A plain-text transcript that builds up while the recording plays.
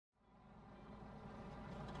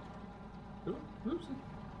Oh, oopsie.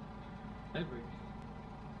 Every.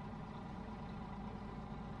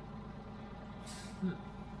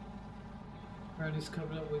 Apparently it's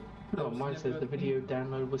coming up with... Oh, mine says the video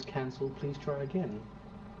download was cancelled. Please try again.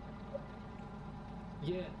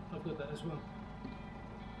 Yeah, I've got that as well.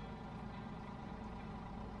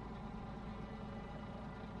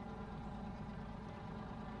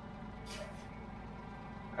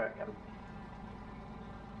 Okay.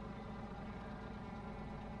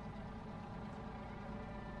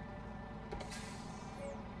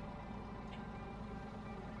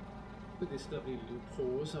 With this lovely little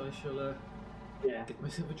pause, I shall get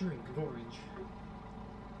myself a drink of orange.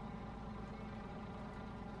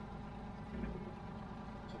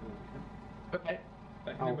 Okay.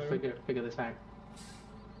 I'll figure this out.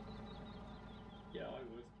 Yeah, I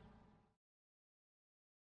would.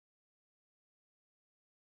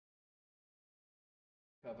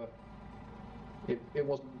 Cover. It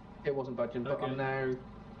wasn't budging, but I'm now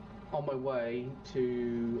on my way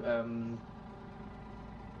to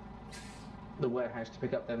the warehouse to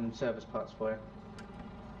pick up them service parts for you.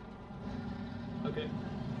 Okay.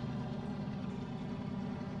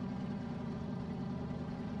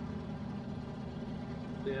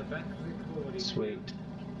 Yeah, back recording. Sweet.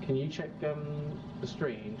 Can you check the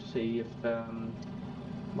stream to see if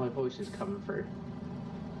my voice is coming through?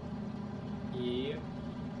 Yeah.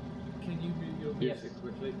 Can you mute your music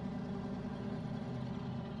quickly?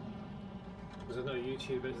 Because I know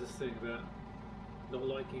YouTube has this thing about not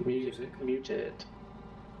liking music. Muted.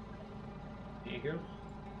 There you go.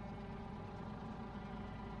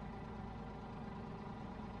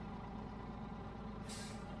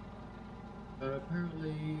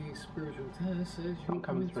 Apparently, Spiritual Test says you're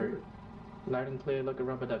coming through. Loud and clear like a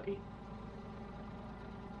rubber ducky.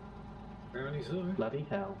 Apparently so. Bloody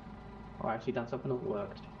hell. I actually done something that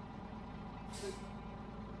worked.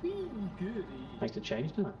 Goody. Makes a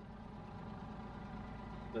change, doesn't it?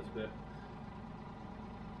 That's a bit.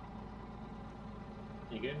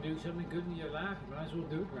 You're gonna do something good in your life, you might as well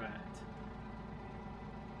do it right.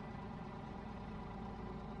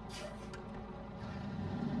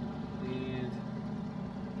 And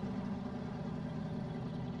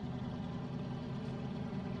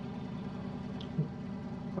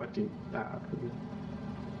I do that.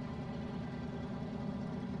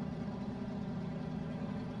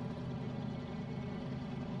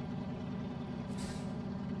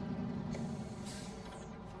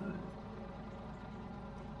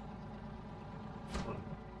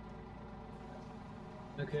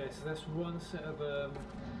 okay, so that's one set of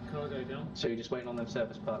cargo down. So you're just waiting on them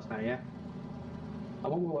service parts now, yeah?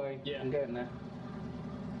 I'm on my way. Yeah. I'm getting there.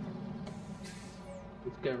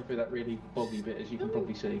 It's going through that really boggy bit, as you can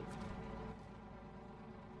probably see.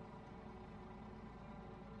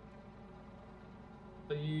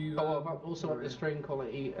 Are you? I've also got the stream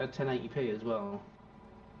quality at 1080p as well.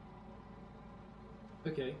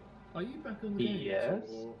 Okay. Are you back on the game? Yes.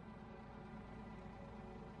 Or...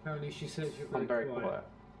 Apparently she says you're I'm very quiet.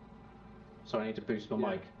 So I need to boost my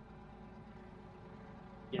mic.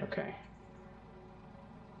 Yeah. Okay.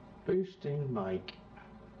 Boosting mic.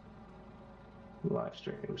 Live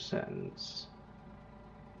stream settings.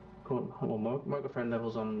 Cool. Well, microphone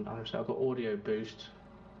levels on. I've got audio boost.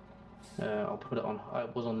 I'll put it on.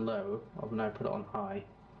 It was on low. I've now put it on high.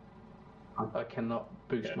 I cannot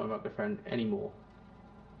boost my microphone anymore.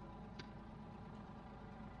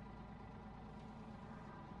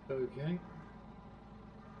 Okay.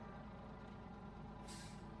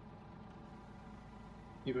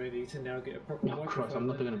 You may need to now get a proper microphone. Christ,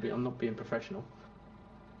 I'm not being professional.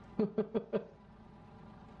 You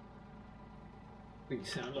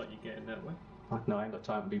sound like you're getting that way. No, I ain't got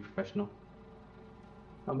time to be professional.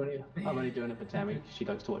 I'm only doing it for Tammy. She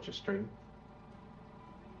likes to watch a stream.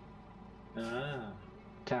 Ah.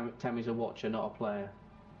 Tammy's a watcher, not a player.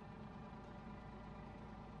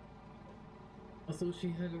 I thought she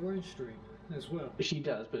had her own stream as well. She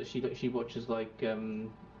does, but she watches like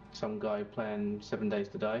some guy playing 7 Days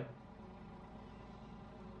to Die.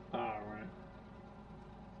 Ah, right.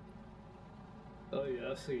 Oh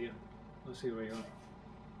yeah, I see you. I see where you are.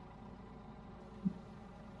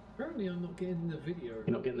 Apparently I'm not getting the video.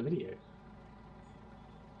 You're not getting the video?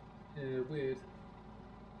 Yeah, weird.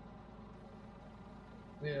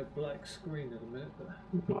 Yeah, black screen at the minute, but...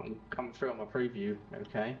 Well, I'm coming through on my preview,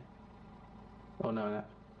 okay. Oh no,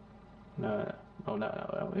 no. Oh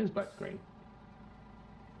no, it is black screen.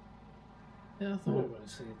 Yeah, I thought I wasn't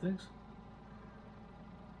seeing things.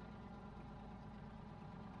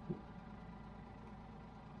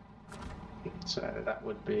 So that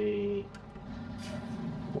would be...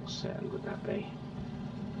 What setting would that be?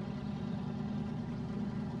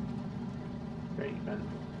 Great event.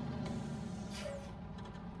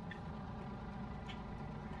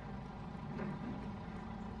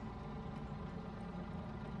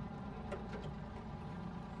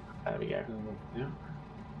 There we go. Yeah.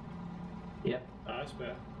 Yeah. Oh, that's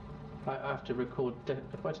better. I have to record.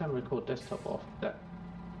 If I turn record desktop off, that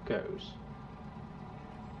goes.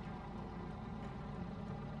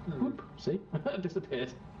 Whoop! See, it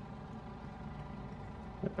disappeared.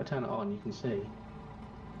 If I turn it on, you can see.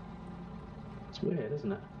 It's weird,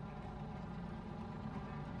 isn't it?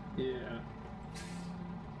 Yeah.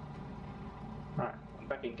 Right, I'm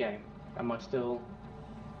back in game. Am I still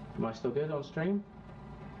good on stream?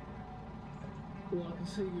 Well, I can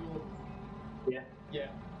see your. Yeah. Yeah.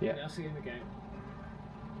 Yeah. Now see in the game.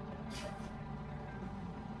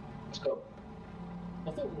 It's got.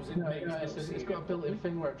 I thought it was in No, me. it's got a built-in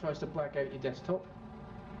thing where it tries to black out your desktop.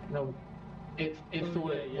 No, it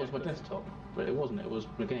thought it was my desktop, but it wasn't. It was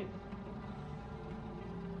the game.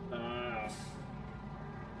 Ah.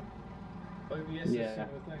 OBS is Yeah. a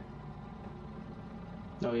similar thing.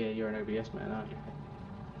 Oh yeah, you're an OBS man, aren't you?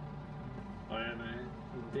 I am, man.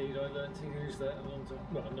 Indeed, I learned to use that a long time.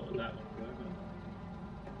 Well, not that long ago,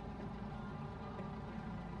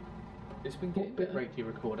 but it's been getting What bit better. rate do you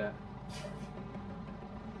record at?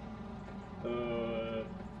 I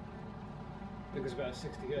think it's about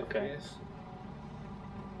 60 FPS. Okay.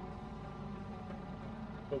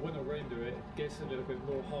 But when I render it, it gets a little bit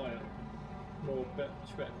more higher, much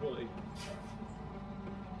better quality.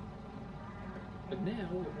 But now,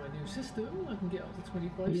 with my new system, I can get up to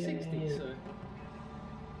 2560, Yay. so...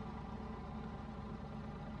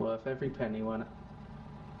 Worth every penny, wasn't it?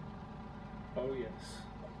 Oh, yes.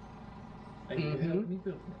 And you helped me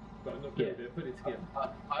build it. Well, not build it, put it together.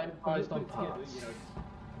 I advised on Put it together, parts. you know.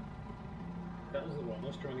 That was the one I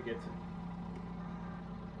was trying to get to.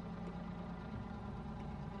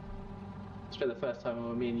 It's been the first time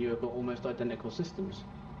when me and you have got almost identical systems.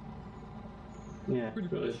 Yeah. Pretty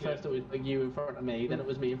much, First it was like you in front of me, then it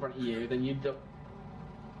was me in front of you, then you'd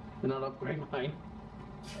then I'd upgrade mine.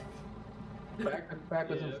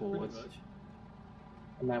 Backwards and forwards. Pretty much.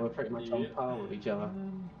 And now we're pretty much on par with each other.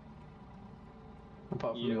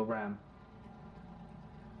 Apart from your RAM.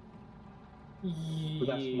 But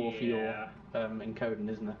that's more for your encoding,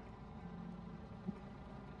 isn't it?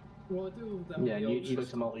 Well, I do that. Yeah, you like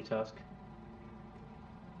to multitask.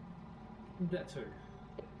 That too.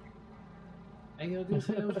 And I didn't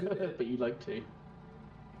say I was good at it. But you like to.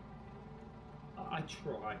 I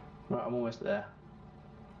try. Right, I'm almost there.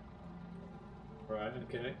 Right,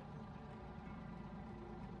 okay.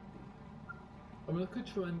 I mean, I could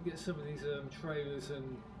try and get some of these trailers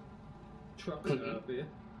and trucks out of here.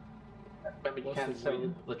 Remember, you What's can the sell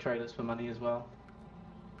win? the trailers for money as well.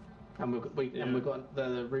 And we've got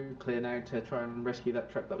the route clear now to try and rescue that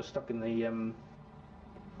truck that was stuck in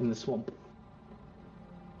the swamp.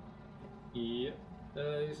 Yep.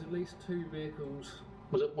 There's at least 2 vehicles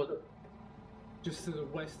Was it? just to the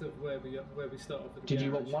west of where we start off at the Did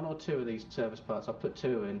you want garage. 1 or 2 of these service parts? I put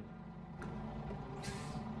 2 in.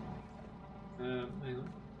 Hang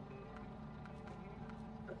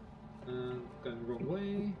on. Going the wrong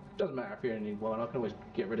way. Doesn't matter if you only need 1. I can always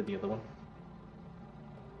get rid of the other one.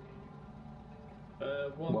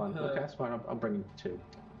 One per... Okay, that's fine. I'm bringing 2.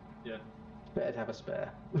 Yeah. It's better to have a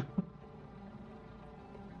spare.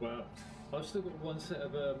 Well, I've still got 1 set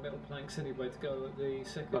of metal planks anyway to go at the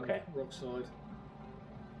second rock slide.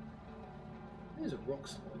 There's a rock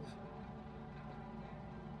slide.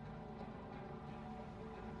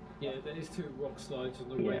 Yeah, there is 2 rock slides on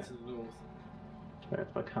the way to the north. So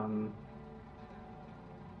if I come...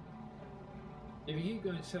 If you keep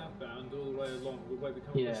going southbound all the way along the way we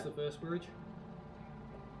come across the first bridge,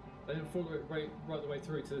 and then follow it right the way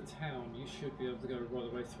through to the town, you should be able to go right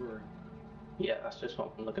the way through. Yeah, that's just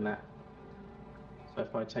what I'm looking at. So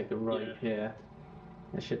if I take a right here,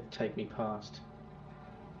 it should take me past.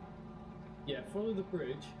 Yeah, follow the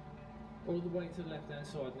bridge all the way to the left hand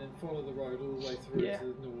side, and then follow the road all the way through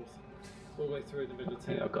to the north, all the way through the middle of I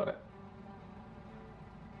think town. I've got it.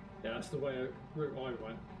 Yeah, that's the route I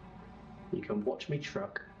went. You can watch me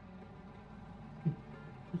truck. I'm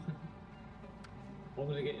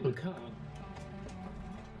going to get in the car.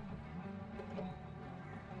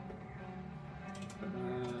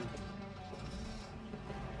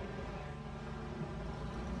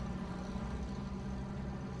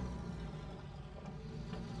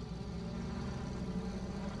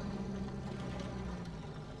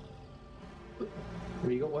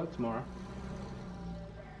 Have you got work tomorrow?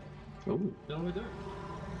 Ooh, No, I don't.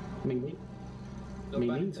 me. Not Me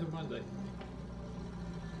back neither. until Monday.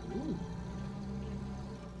 Ooh.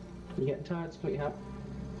 You getting tired, sweetheart?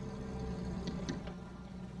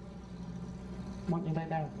 Why don't you lay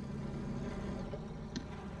down?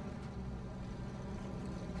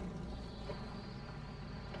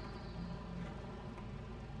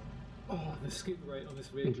 Oh, the skid rate on this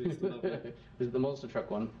vehicle is lovely. Is it the monster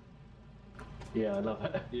truck one? Yeah, I love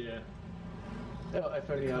it. Yeah. Oh, if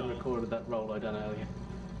only I'd recorded that roll I done earlier.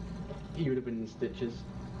 You would have been in stitches.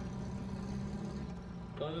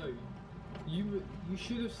 I know. You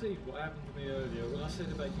should have seen what happened to me earlier when I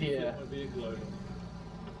said about you flipped my vehicle over.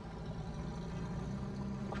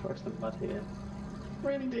 Christ, the mud here.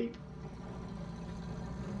 Really deep.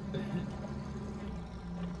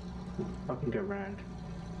 I can go round.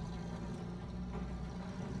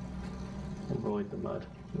 Avoid the mud.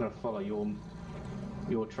 I'm gonna follow your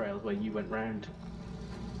trails where you went round.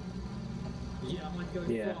 Yeah, I might go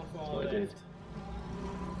far left. I did.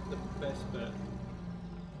 The best bet.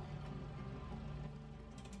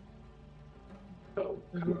 Oh,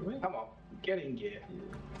 come on, get in gear.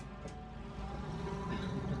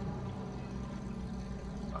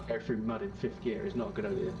 I'll go through mud in 5th gear is not a good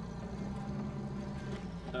idea.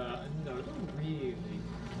 No, not really.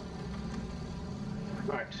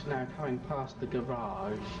 Right, now coming past the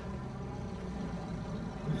garage.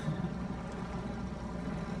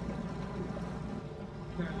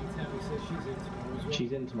 Apparently Tammy says she's in tomorrow as well.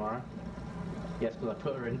 She's in tomorrow. Yes, because I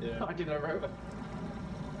put her in. Yeah. I did her rota.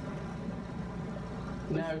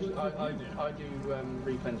 No, I do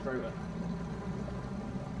replen's rota.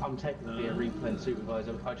 I'm technically a replen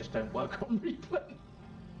supervisor. I just don't work on replen.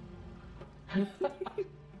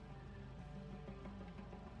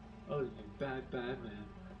 Oh, you bad man.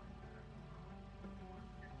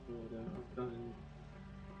 I've done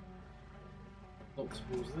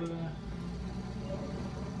multiples there.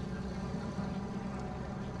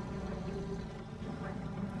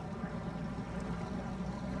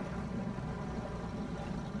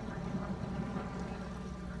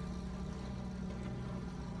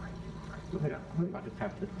 Yeah, I think I could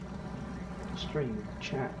have the stream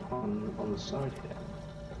chat on the side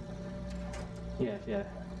here. Yeah.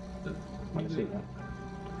 I can see that.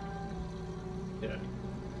 Yeah.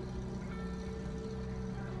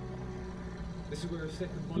 This is where a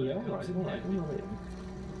second monitor comes in handy.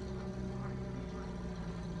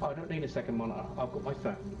 I don't need a second monitor. I've got my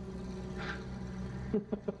phone.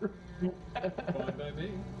 Fine by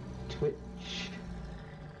me. Twitch.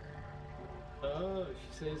 Oh, she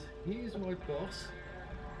says, here's my boss.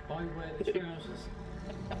 I wear the trousers.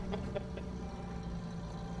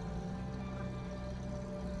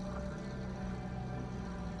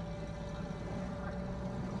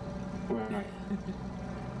 Right.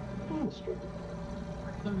 Oh, stream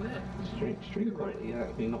quality is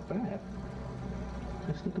actually not bad.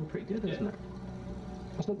 It's looking pretty good, isn't it?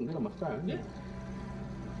 It's looking good on my phone. Yeah.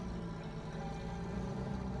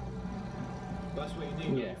 That's what you need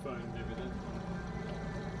on your phone and everything.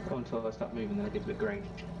 Oh, until I start moving, then it gets a bit grainy.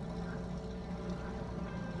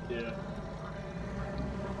 Yeah.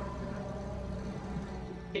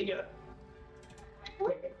 Here you go.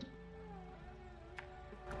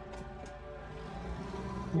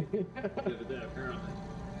 The other day, apparently.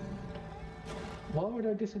 Why would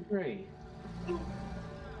I disagree?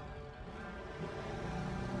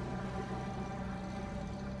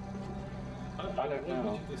 I don't know. Why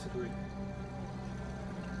would you disagree?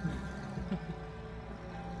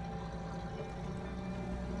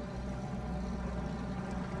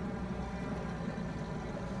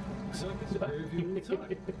 So I disagree with you all the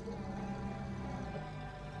time.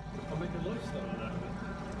 I make a lifestyle out of it.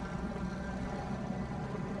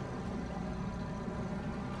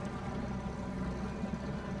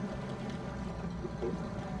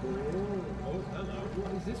 Oh, hello.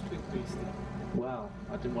 What is this big beastie? Well,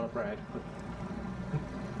 I didn't want to brag, but...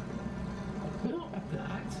 Not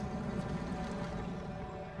that!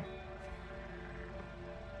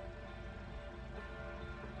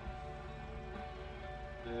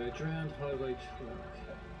 Drowned highway truck.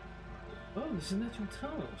 Oh, this is an actual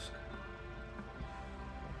task.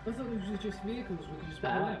 I thought these were just vehicles we could just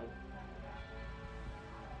pull out.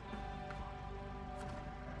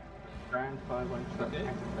 Drowned highway truck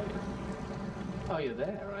activated. Oh, you're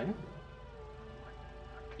there, right?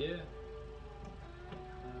 Yeah.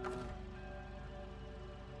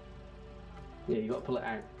 Yeah, you got to pull it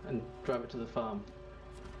out and drive it to the farm.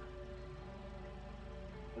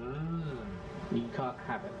 You can't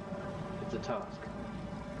have it. It's a task.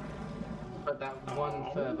 But that one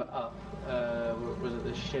further up, was it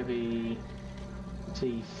the Chevy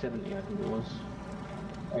T70, I think it was?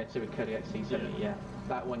 Yeah, Chevy Kodiak C70, yeah.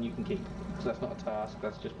 That one you can keep. So that's not a task,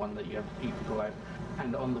 that's just one that you can pull out.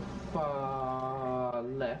 And on the far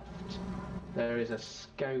left, there is a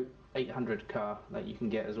Scout 800 car that you can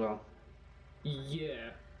get as well. Yeah.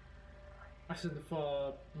 That's in the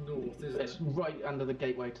far north, isn't It's it? right under the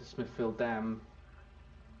gateway to Smithfield Dam.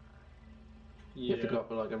 Yeah. You have to go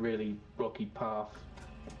up like a really rocky path.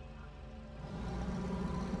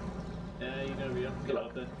 Yeah, you know me, I can get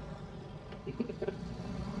up there.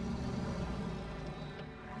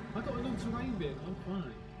 I got an all-terrain vehicle, I'm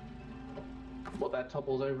fine. What, that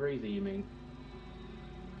topples over easy, you mean?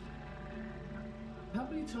 How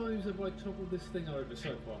many times have I toppled this thing over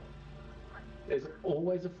so far? There's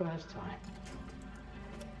always a first time.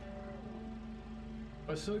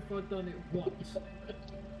 I've so far done it once.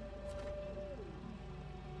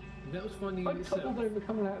 And that was funny I in itself. toppled over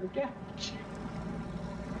coming out of the garage.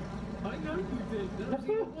 I know you did, that was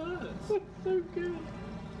even worse. So good.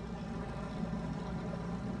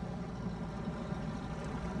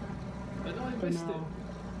 And I missed it.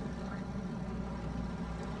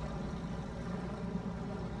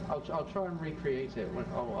 I'll try and recreate it.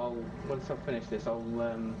 Once I've finished this, I'll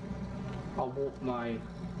walk my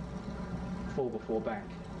 4x4 back,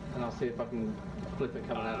 and I'll see if I can flip it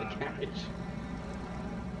coming out of the garage.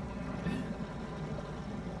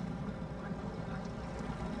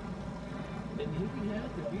 And here we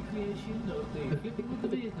have the recreation of the flipping of the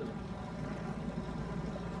vehicle.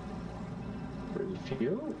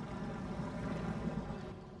 Refuel.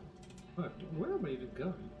 Right, where am I even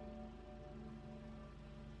going?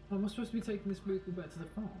 Oh, am I supposed to be taking this vehicle back to the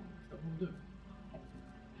farm? Is that what I'm doing?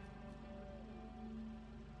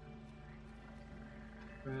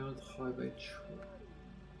 Round highway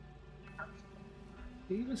truck.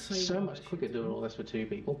 Even say So what much I quicker should doing do. all this with two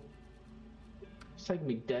people. It's taken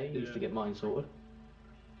me days Yeah. to get mine sorted.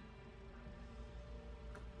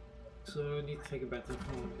 So I need to take it back to the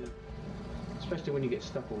farm again. Especially when you get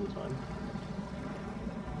stuck all the time.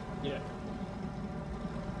 Yeah.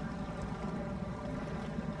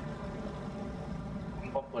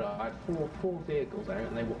 Well, I had four vehicles out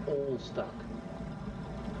and they were all stuck.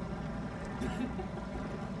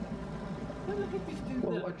 How the heck did you do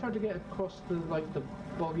Well, that? I tried to get across the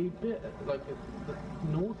boggy bit, like the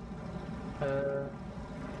north.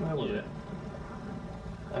 Where was it?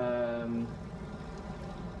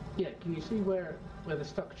 Yeah, can you see where the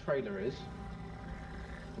stuck trailer is?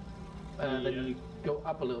 Then Yeah. you go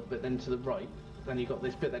up a little bit, then to the right. Then you got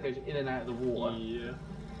this bit that goes in and out of the water. Yeah.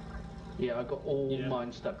 Yeah, I got all Yeah.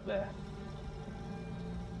 mine stuck there.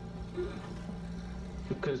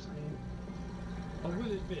 Because, I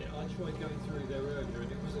will admit, I tried going through there earlier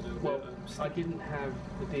and it was a little well, bit I sticky. didn't have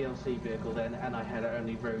the DLC vehicle then, and I had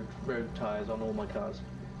only road tyres on all my cars.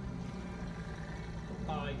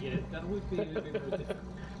 Yeah, that would be a little bit more difficult.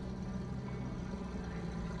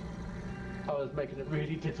 I was making it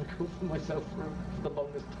really difficult for myself for the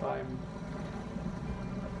longest time.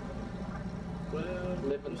 Well,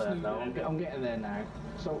 Living it's there new now. there. I'm getting there now.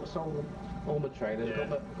 Sold all my trailers. Yeah.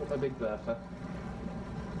 Got my big Bertha.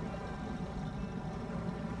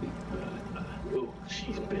 Oh,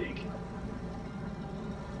 she's big.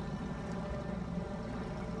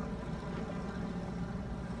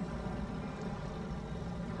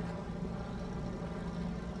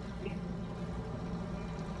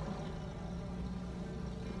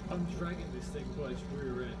 I'm dragging this thing by its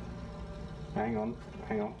rear end. Hang on.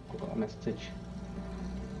 I've got a message.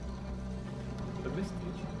 A message?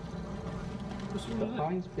 What's wrong The with that?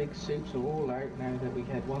 Heinz Big Soups are all out now that we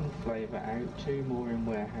had one flavour out, 2 more in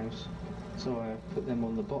warehouse. So I put them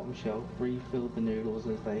on the bottom shelf, refilled the noodles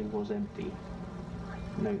as they was empty.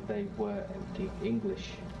 No, they were empty. English.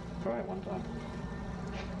 Try it one time.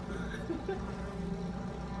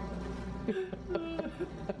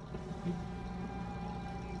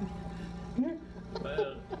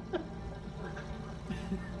 Well,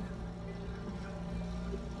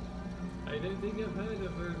 I don't think I've heard a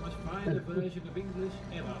very much finer version of English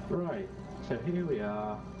ever. Right, so here we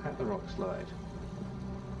are at the rock slide.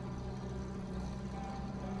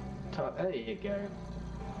 There you go.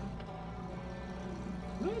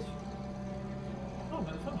 What? Oh, I'm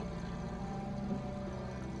at the farm.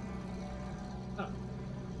 Oh.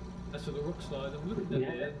 That's for the rock slide. I'm looking at Yeah.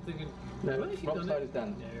 it and thinking, No, well, she rock done slide it. is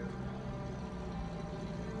done. No.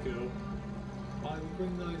 Cool. I will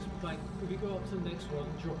bring those planks. If you go up to the next one,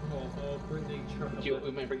 drop them off. I'll bring the truck up Do you there.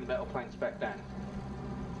 want me to bring the metal planks back down?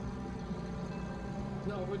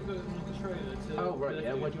 No, I've already got them on the trailer. To Oh, right,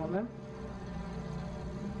 yeah. Where do you want them?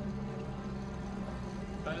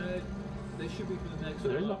 They should be for the next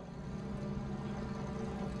There one. is not.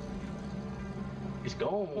 It's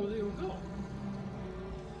gone. Oh, they all gone.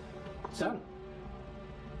 Done.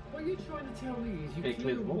 What you're trying to tell me is you It cleared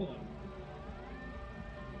killed them all. one.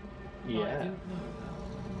 I Yeah. didn't know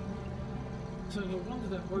that. So no wonder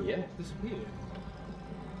that robot Yeah. disappeared.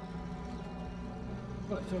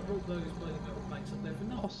 Right, so I brought those bloody metal planks up there for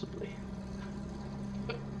nothing. Possibly.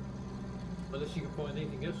 Unless you can find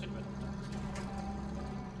anything else in metal planks.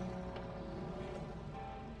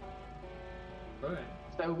 Right.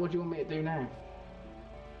 So what do you want me to do now?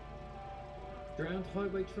 Drowned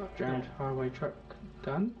highway truck. Drowned highway truck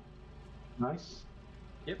done. Nice.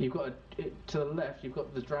 Yep. You've got to the left. You've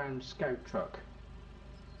got the drowned scout truck.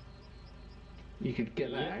 You could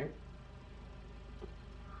get that out.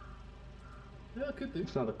 Yeah, I could do.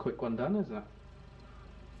 It's another quick one done, isn't it?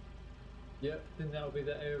 Yep. Then that'll be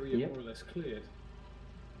that area more or less cleared.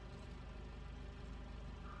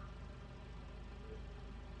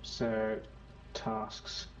 So,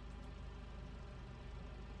 tasks.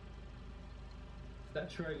 That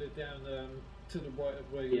trailer down to the right of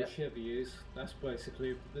where your Chevy is, that's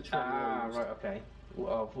basically the trailer. Ah, right, okay.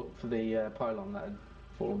 Well, for the pylon that had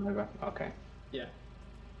fallen over. Okay. Yeah.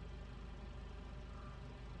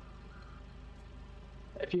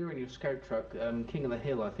 If you're in your scout truck, King of the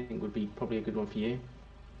Hill, I think, would be probably a good one for you.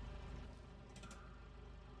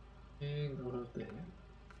 King of the Hill.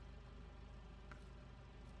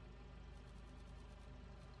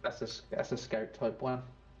 That's a scout type one.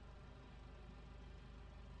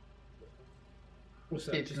 What's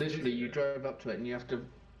that? It's literally you drive up to it and you have to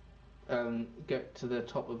get to the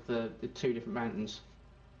top of the two different mountains.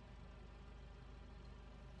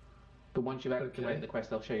 But once you've activated the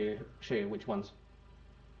quest, they'll show you which ones.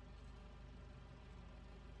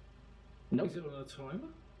 Nope. Is it on a timer?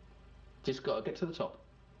 Just got to get to the top.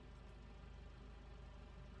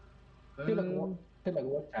 Feel like a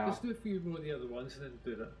watchtower. Let's do a few more of the other ones and then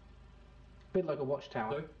do that. Bit like a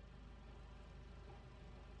watchtower. Sorry?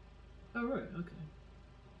 Oh right, okay.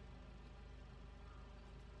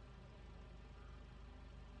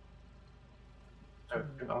 So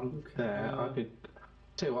there, I could.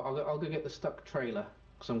 Tell you what, I'll go get the stuck trailer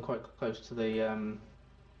because I'm quite close to the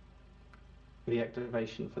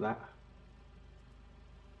activation for that.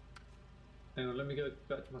 Hang on, let me go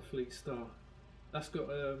back to my Fleet Star. That's got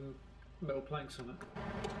metal planks on it.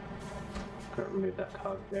 Can't remove that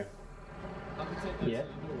card there. I can take that to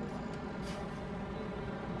the north.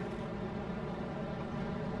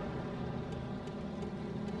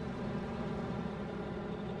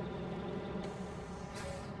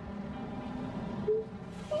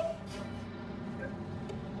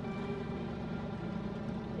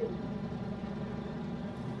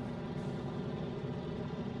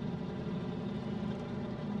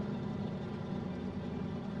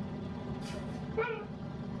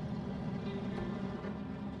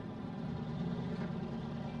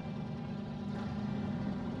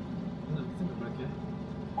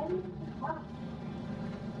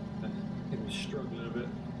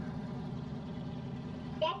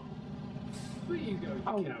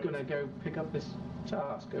 I'm gonna go pick up this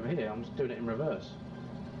task over here. I'm just doing it in reverse.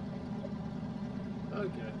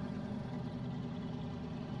 Okay.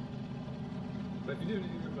 But if you're doing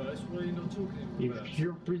it in reverse, why are you not talking in reverse?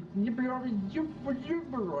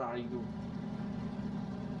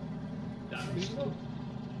 That'd be wrong.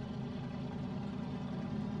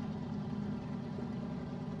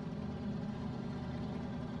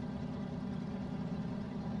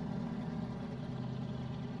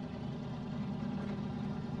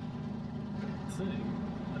 I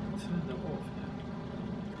can turn that off now.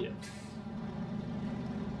 Yeah.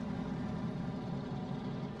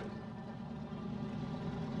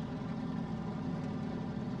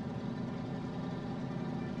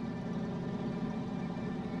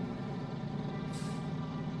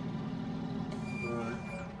 Right.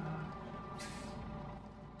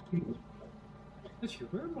 Actually,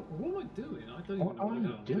 what am I doing? I don't even know what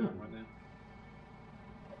I'm doing right now.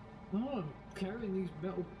 No, I'm carrying these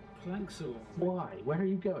metal planks along. Why? Where are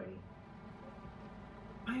you going?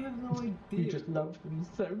 I have no idea. You just love them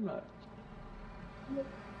so much.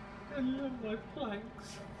 I love my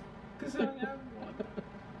planks. Because I am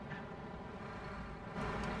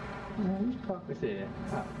one. Let's park this here.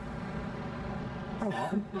 Oh. Come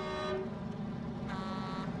on.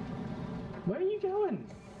 Where are you going?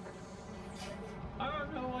 I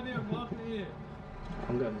have no idea. I'm walking here.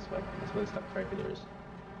 I'm going this way. That's where the stuck trailer is.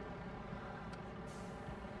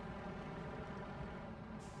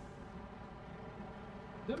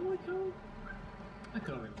 Is that my car? That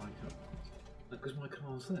can't be my car. Because my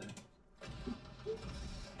car's there.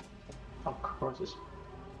 Oh Christ, it's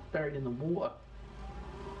buried in the water.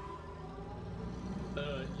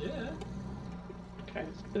 Yeah. Okay,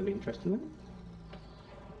 it's going to be interesting then.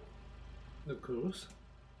 Of course.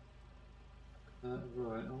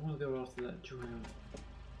 Right, I want to go after that drown.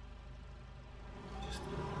 Just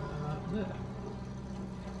there.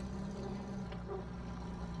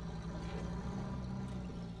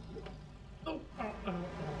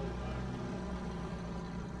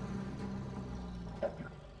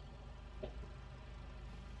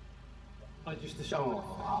 I just destroyed the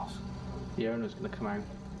fence. The owner's gonna come out.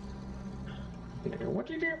 He's gonna go, what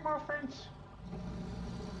did you do with my fence?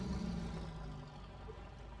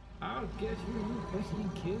 I'll get you pesky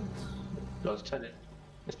kids. No, it's turning.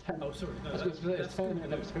 It's turning. Oh, sorry. No, it's turning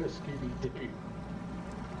an episode of Scooby-Doo.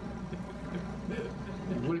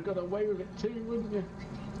 You would have got away with it too, wouldn't you?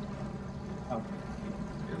 Oh.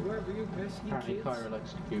 Where were you pesky Apparently kids? Kyra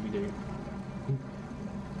likes Scooby-Doo.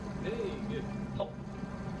 Hey, good. Oh.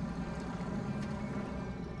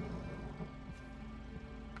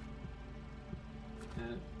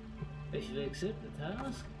 They should accept the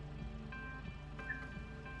task.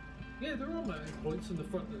 Yeah, there are mounting points on the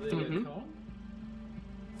front of the car.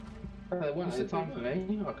 There weren't at the time for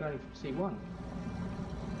me. I could only see one.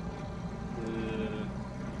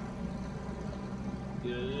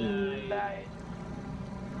 Lie.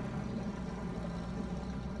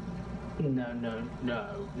 No.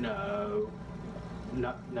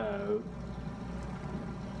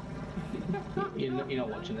 You're not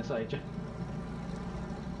watching this, are you?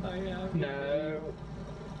 I am. No.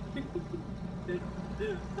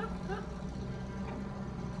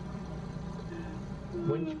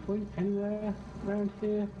 Winch point anywhere around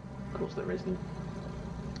here? Of course there isn't.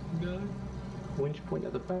 No. Winch point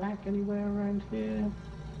at the back anywhere around here?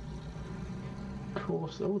 Of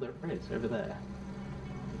course, oh there is, over there.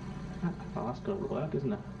 Oh, that's gonna work,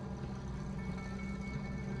 isn't it?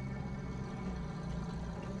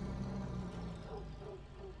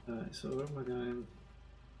 Alright, so where am I going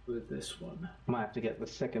with this one? Might have to get the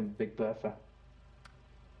second Big Bertha.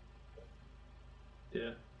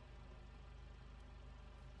 Yeah.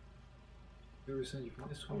 Who was sending you from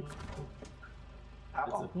this one?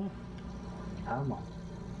 Come on. Come on.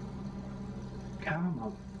 Come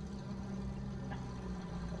on.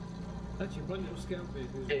 Actually, one little scout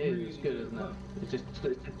vehicle is really it's good, isn't it?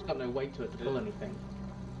 It's got no weight to it to pull anything.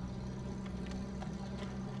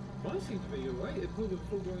 Mine seems to be alright. It pulled a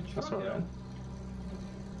full-blown truck That's alright.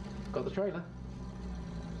 Got the trailer.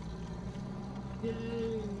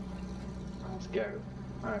 Yay! Let's go.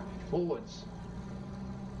 Alright, forwards.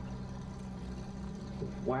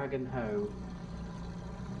 Wagon ho.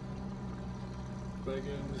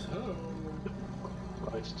 Wagons ho!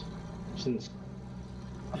 Christ.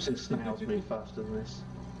 I've seen snails move faster than this.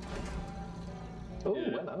 Oh,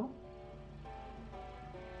 yeah. hello.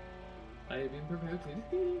 I have been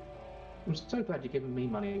promoted. I'm so glad you're giving me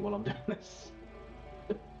money while I'm doing this.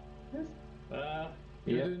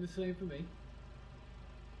 You're doing the same for me.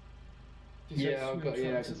 Yeah, I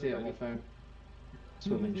can see it on my phone.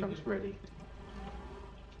 Swimming trunks ready.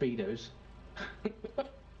 Speedos.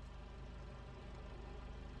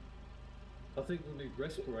 I think we'll need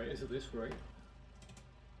respirators at this rate.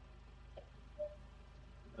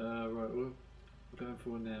 Right, what we're going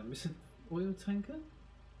for now. Missing oil tanker?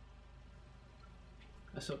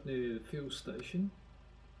 That's up near the fuel station.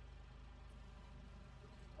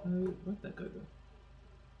 Where'd that go then?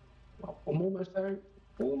 Well, I'm almost there.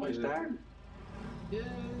 Almost there. Yay!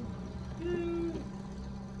 Yay!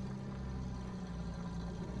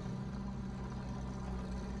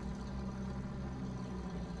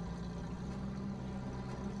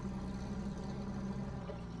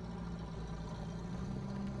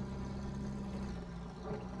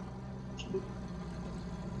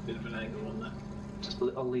 Bit of an angle on that.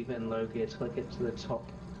 I'll leave it in low gear till I get to the top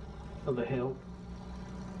of the hill.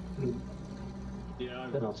 Yeah.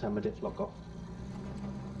 Then I'll turn my diff lock off.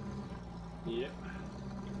 Yep.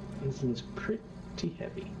 This thing's pretty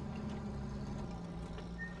heavy.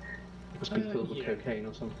 Must be filled with cocaine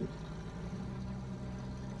or something.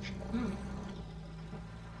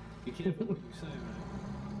 Be careful what you say, man.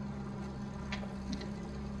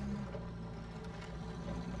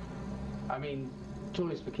 I mean,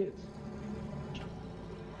 toys for kids.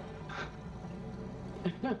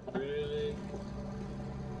 Really?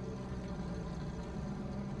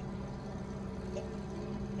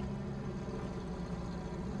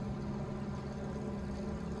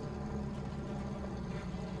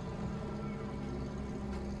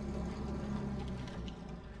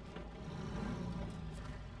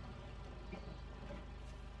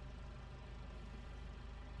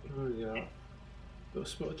 Oh yeah. Got a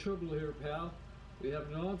spot of trouble here, pal. We have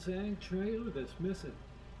an old tank trailer that's missing.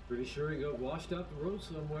 Pretty sure he got washed out the road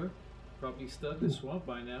somewhere. Probably stuck in the swamp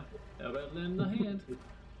by now. How about lending a hand?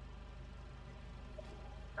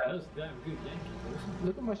 That was a damn good Yankee person.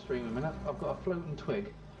 Look at my stream a minute. I've got a floating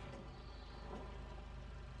twig.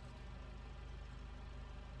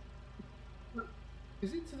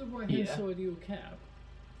 Is it to the right hand side of your cab?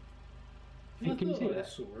 You can see that. I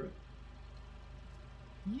saw it.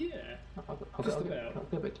 Yeah. I'll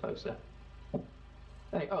go a bit closer.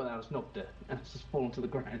 Hey, oh, that was knocked it. And it's just fallen to the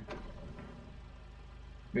ground.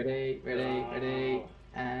 Ready, ready, ready,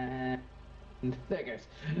 Oh. and there it goes.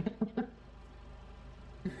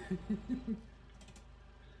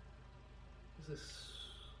 Is this?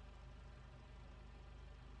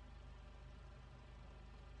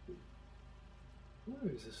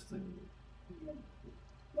 Where is this thing?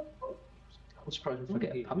 I'm surprised if I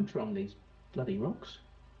get a puncture on these bloody rocks.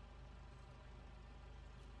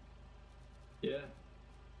 Yeah.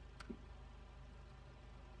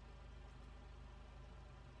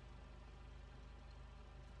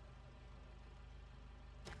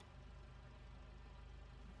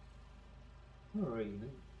 Where are you?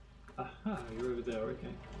 Aha, you're over there, okay.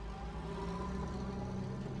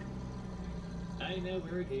 I know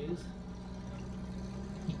where it is.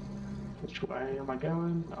 Which way am I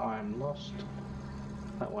going? I'm lost.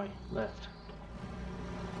 That way, left.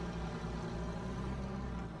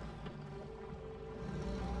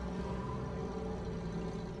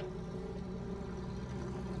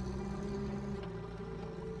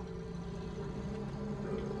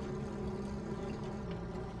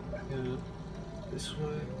 This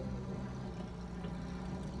way.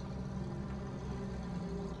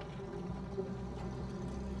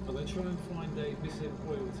 I'm going to try and find a missing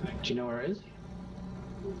oil tank. Do you know where it is?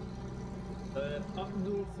 Up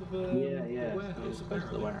north of Yeah, the warehouse, it's close to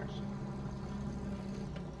the warehouse.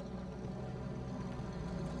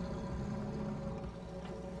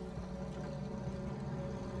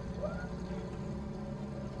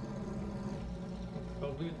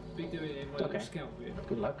 I'll be doing it in my little scout vehicle.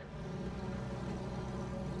 Good luck.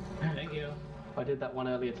 Thank you. I did that one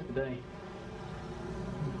earlier today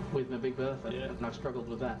with my Big Bertha, Yeah. and I struggled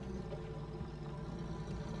with that.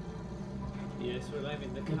 Yes, well, I'm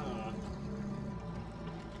in the car.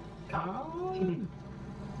 Car?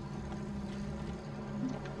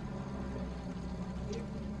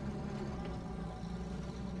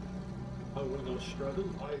 I will not struggle,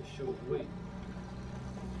 I shall wait.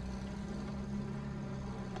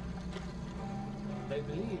 I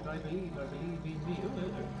believe in me. Oh,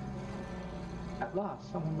 hello. At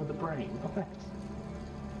last, someone with a brain. Oh, thanks.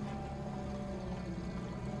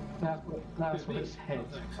 That's what it's head.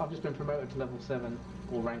 Oh, thanks. I've just been promoted to level 7,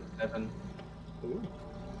 or rank 7. Ooh.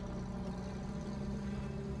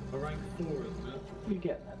 I rank 4 at the minute. You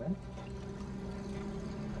get that then.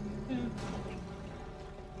 Yeah.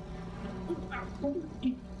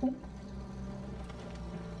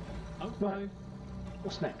 I'm fine.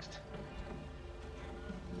 What's next?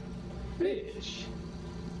 Fish.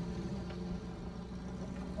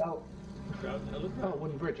 Oh, Crowd telegraph. oh,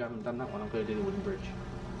 wooden bridge. I haven't done that one. I'm going to do the wooden bridge.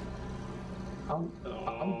 I'm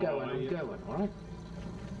going, alright?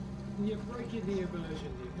 You're breaking the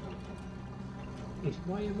immersion here.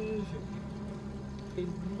 My immersion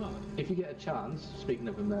in mud. If you get a chance, speaking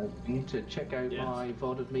of immersion, to check out my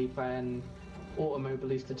VOD of me playing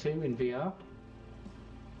Automobilista 2 in VR,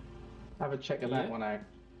 have a check of that one out.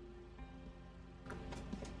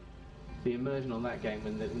 The immersion on that game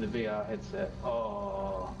in the VR headset.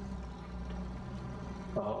 Oh.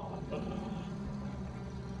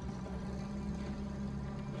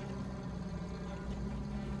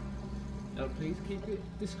 Now please keep it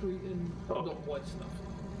discreet and not white stuff.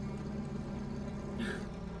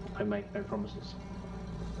 I make no promises.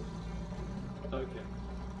 Okay.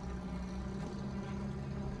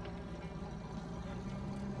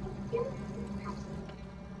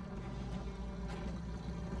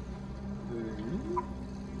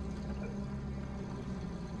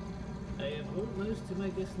 I am almost to my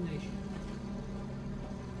destination.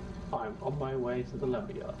 I'm on my way to the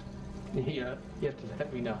lumberyard. Yeah, you have to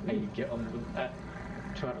let me know how you get on with that.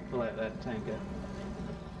 Trying to pull out that tanker.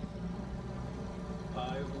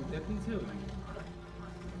 I will definitely tell you.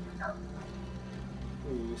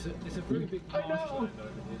 Ooh, it's a very big marshland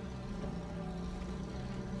over here.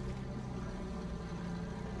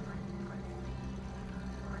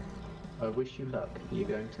 I wish you luck. You're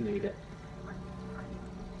going to need it.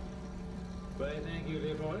 But thank you,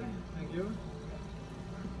 dear boy. Thank you.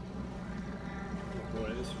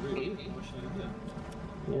 Boy, it's really big marshland,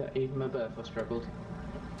 isn't it? Yeah, even my Bertha struggled.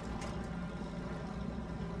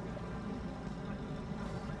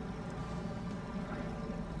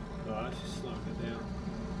 Oh, I should slow it down.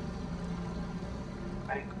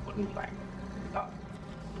 Bang, wooden plank. Up.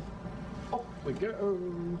 Off we go.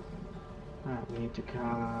 We need to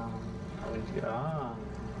come. We need to go.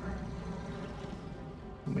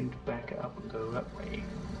 We need to back it up and go that way.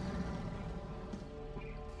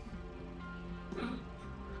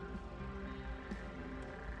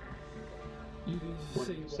 You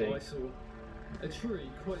didn't see what I saw. A tree,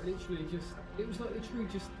 quite literally just... It was like the tree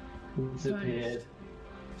just disappeared.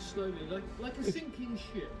 slowly, like a sinking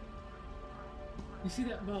ship. You see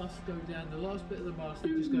that mast go down, the last bit of the mast,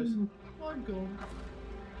 it just goes, I'm gone.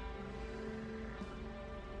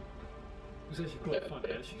 It's actually quite funny,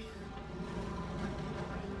 actually.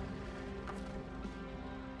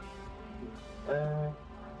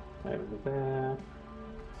 Over there.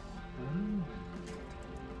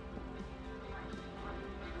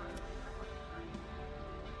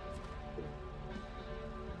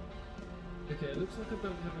 Okay, it looks like I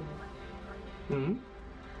don't have a...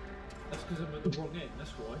 That's because I'm at the wrong end,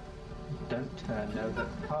 that's why. Don't turn, no, the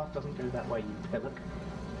path doesn't go that way, you pillock.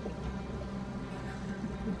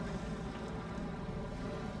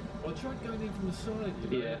 I tried going in from the side, you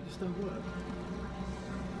know, Yeah. it just don't work.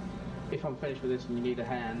 If I'm finished with this and you need a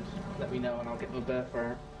hand, let me know and I'll get my Bertha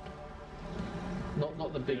out.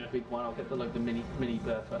 Not the big one, I'll get the mini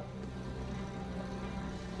Bertha.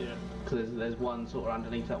 Yeah. Because there's one sort of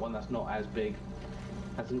underneath that one that's not as big.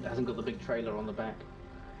 Hasn't got the big trailer on the back.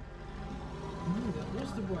 Ooh, that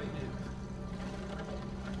was the right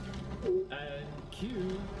end. And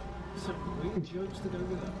cue some weird jokes to go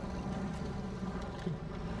with that.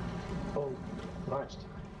 Oh, Christ.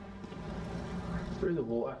 Through the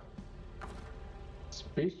water.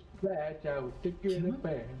 Space bad, I'll stick you in a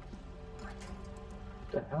bear.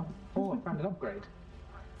 The hell? Oh, I found an upgrade.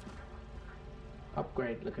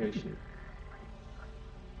 Upgrade location.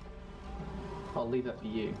 I'll leave that for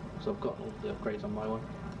you, because I've got all the upgrades on my one.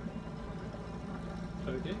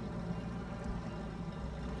 Okay.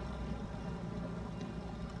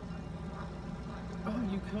 Oh,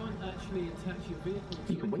 you can't actually attach your vehicle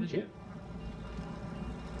to You can winch it.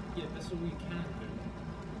 Yeah, that's all you can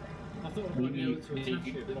do. I thought I might be able to attach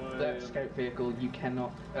it by... That scout vehicle, you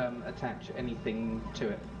cannot attach anything to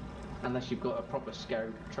it, unless you've got a proper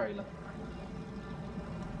scout trailer.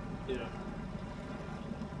 Yeah.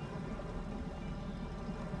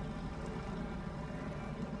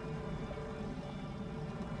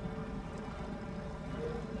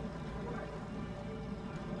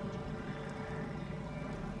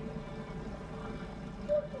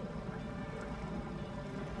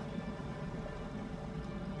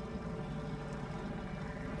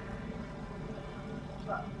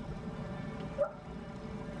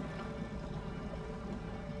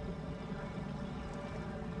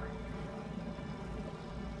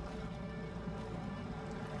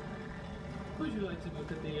 Would you like to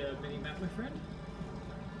look at the mini-map, my friend?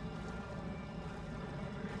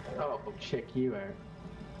 Oh, check you out.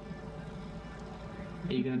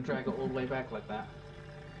 Are you going to drag it all the way back like that?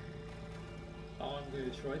 Oh, I'm going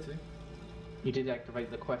to try to. You did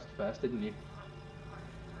activate the quest first, didn't you?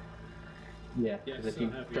 Yeah, because Yes, if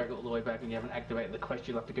you I have, drag it all the way back and you haven't activated the quest,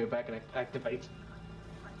 you'll have to go back and activate.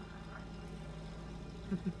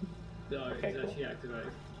 No, Okay, it's cool. actually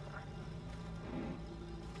activated.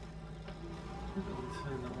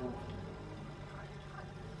 Turn that off.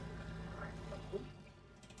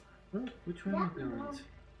 Oh, which way am I going?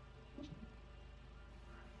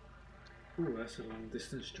 Oh, that's a long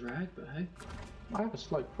distance drag, but hey. I have a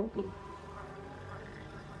slight problem.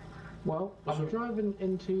 Well, What's I'm wrong? driving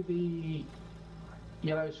into the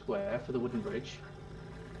yellow square for the wooden bridge,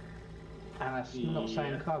 and that's not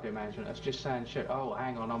saying Yeah. cargo management, that's just saying shit. Oh,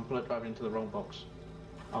 hang on, I'm driving into the wrong box.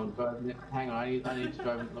 I'm driving it. Hang on, I need to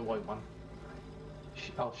drive into the white one.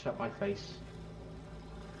 I'll shut my face.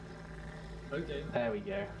 Okay. There we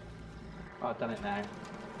go. I've done it now.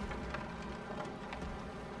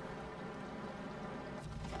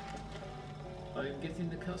 I'm getting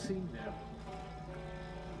the cutscene now.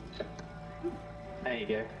 There you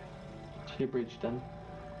go. It's your bridge done.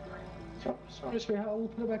 Sorry, sweetheart, I'll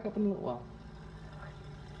put it back up in a little while.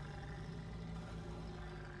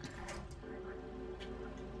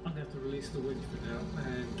 I'm going to have to release the winch for now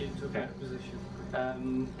and get into a better position.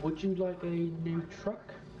 Would you like a new truck?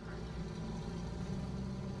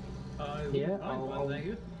 Yeah, Thank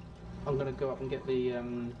you. I'm going to go up and get the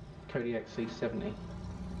Kodiak C70.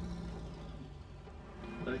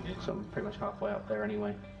 Okay. So I'm pretty much halfway up there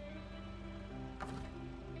anyway.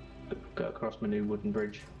 Go across my new wooden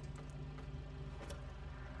bridge.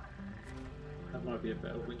 That might be a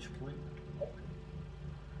better winch point.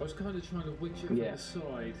 I was kind of trying to winch it from Yeah. the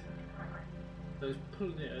side. I was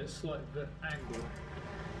pulling it at a slight angle.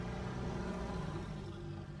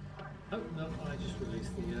 Oh no, I just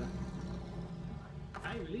released the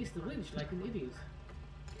I released the winch like an idiot.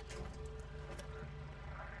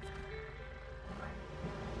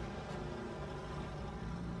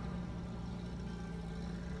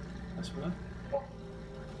 That's right.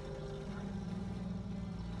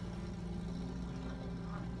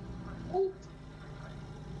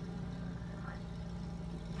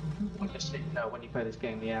 Let's see. No, when you play this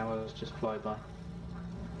game, the hours just fly by.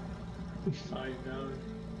 I know.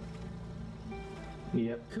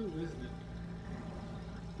 Yep. Cool, isn't it?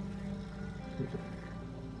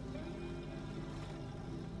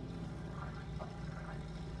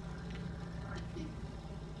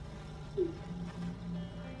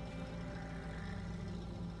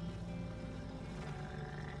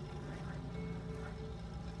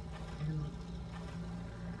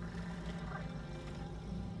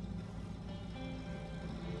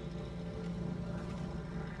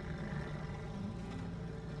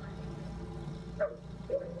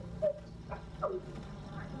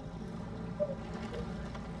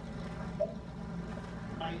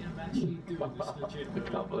 I am actually doing this I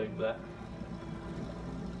legitimately. can't believe that.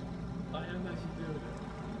 I am actually doing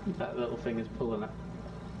it. That little thing is pulling it.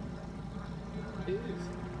 It is.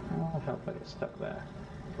 Oh, I hope I get stuck there.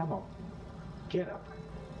 Come on. Get up.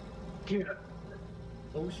 Get up.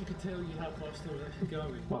 I wish you could tell you how fast I was actually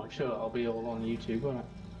going. Well, I'm sure I'll be all on YouTube, won't it?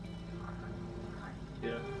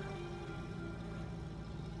 Yeah.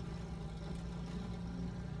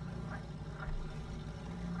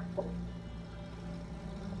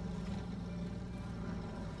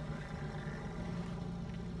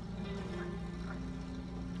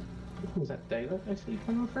 Was that daylight I see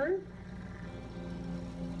coming through?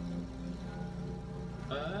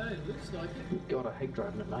 It looks like it. God, I hate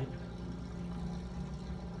driving at night.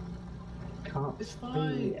 Can't It's see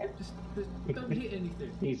fine. it. Just don't hit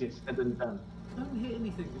anything. Easier said than done. Don't hit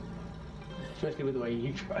anything. Especially with the way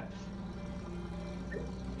you drive.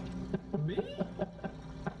 Me?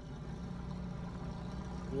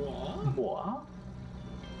 What? What?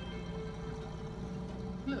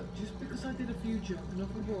 Look, just because I did a few jumping off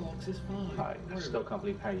the rocks, it's fine. I Don't worry still about can't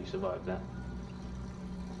believe how you survived that. it.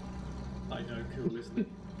 I know, cool, isn't it?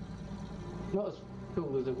 Not as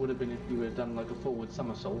cool as it would have been if you would have done like a forward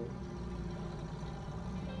somersault.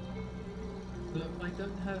 Look, I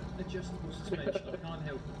don't have adjustable suspension. I can't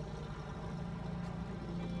help it.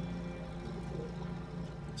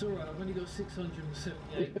 It's alright, I've only got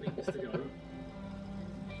 678 meters to go.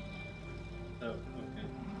 Oh, okay.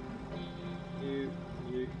 You.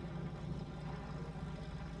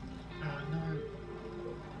 Oh no.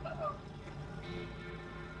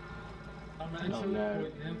 I'm at a choke no.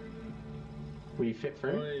 point now. Will you fit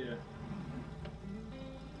through? Oh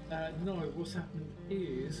yeah. No, what's happened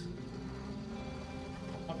is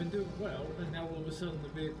I've been doing well, and now all of a sudden the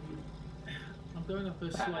vehicle. I'm going up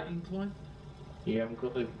a slight incline. You haven't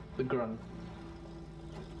got the grunt.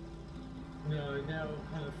 No, now I'm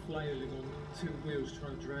kind of flailing on two wheels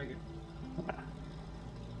trying to drag it.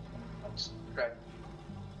 Drag.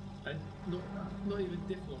 And not even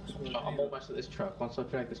diff locks work. I'm either. almost at this truck. Once I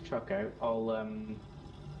drag this truck out, I'll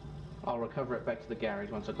recover it back to the garage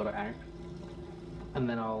once I've got it out, and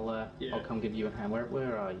then I'll come give you a hand.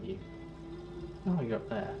 Where are you? Oh, you're up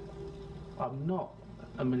there. I'm not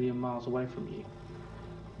a million miles away from you.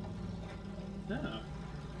 No.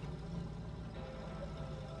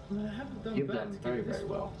 I mean, I haven't done You've bad done to very, get this very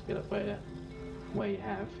well to get up where you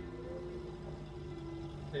have.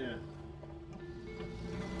 Yeah.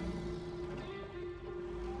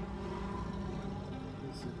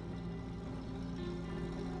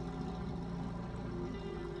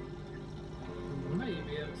 Maybe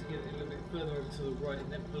be able to get it a little bit further over to the right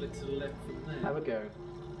and then pull it to the left from there. Have a go.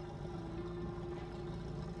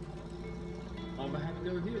 I'm gonna have a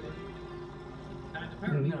go here then. And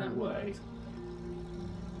apparently No that way.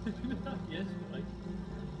 worked. Yes, right.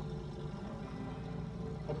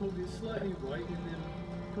 I pulled it slightly right and then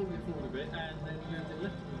pulled it forward a bit and then moved it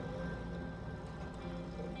left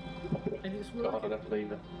a bit. And it's God, I working. don't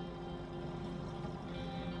believe it.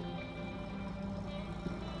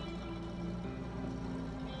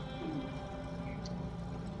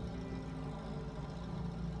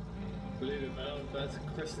 Believe it, man, I'm about to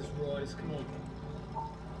crest this rise. Come on.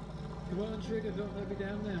 Come on, Trigger, don't let me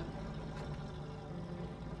down now.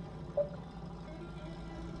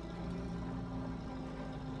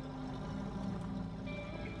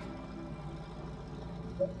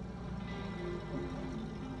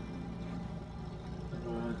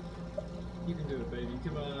 Come on. You can do it, baby.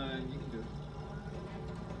 Come on, you can do it.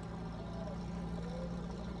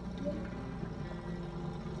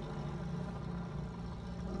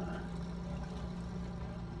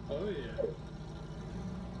 Oh yeah.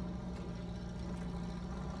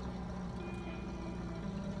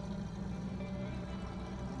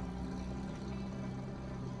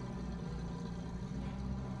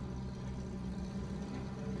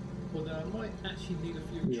 Well, then I might actually need a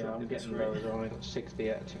fuel Yeah, truck I'm at this getting rate. low as well. I got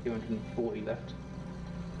 60 out of 240 left.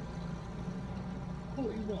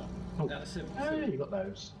 41. Oh. Out of 72. Oh, you got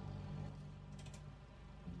those.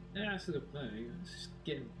 Yeah, that's the thing. It's just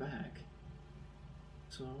getting back.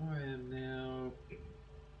 So I am now.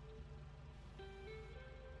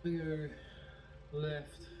 We go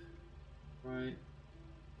left, right.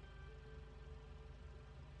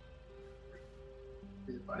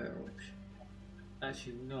 Is a better option.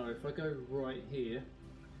 Actually, no. If I go right here,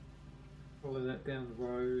 follow that down the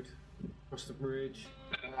road, across the bridge.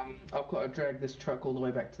 I've got to drag this truck all the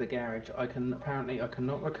way back to the garage. I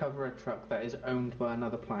cannot recover a truck that is owned by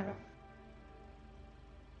another player.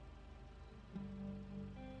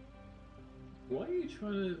 Why are you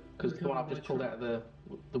trying to? Because the one I've just pulled out of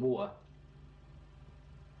the water.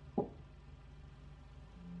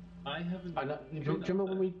 I haven't. I know. Do you remember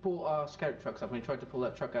when we bought our scout trucks up and we tried to pull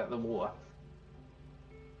that truck out of the water?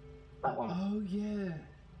 That one. Oh yeah.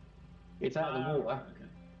 It's out of the water. Right, okay.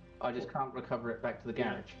 I just can't recover it back to the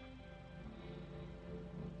garage.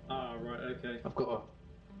 Ah, right, okay. I've got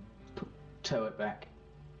to tow it back.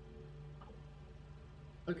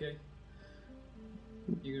 Okay.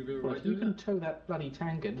 You gonna be Well, alright if you doing can that? tow that bloody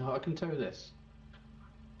tanker, I can tow this.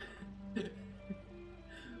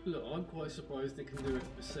 Look, I'm quite surprised it can do it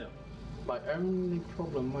myself. My only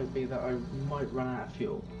problem might be that I might run out of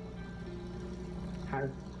fuel. How?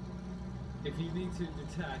 If you need to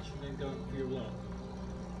detach and then go and fuel up.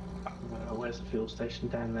 Where's the fuel station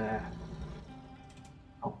down there?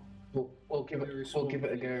 Oh, we'll give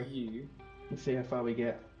it a go. And see how far we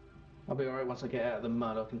get. I'll be alright once I get out of the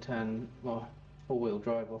mud. I can turn my four-wheel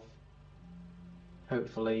drive off.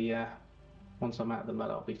 Hopefully, once I'm out of the mud,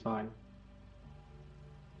 I'll be fine.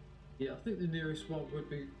 Yeah, I think the nearest one would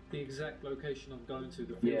be the exact location I'm going to,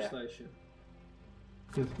 the fuel station.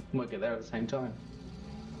 Might get there at the same time.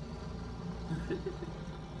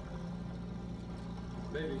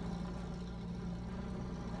 Maybe.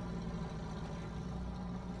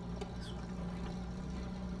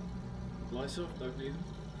 Lights off, don't need them.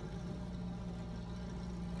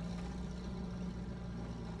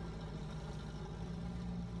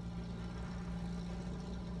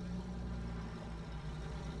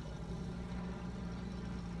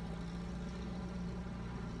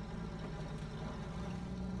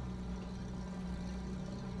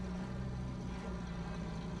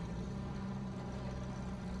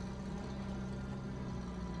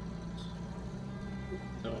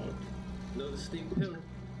 Oh, another steep hill.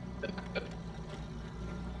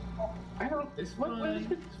 I don't. It's fine.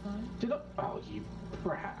 It's fine. Did I? Oh, you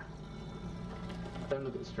brat! Don't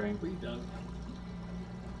look at the stream. We done.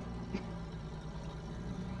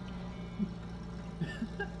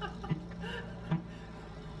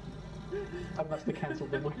 I must have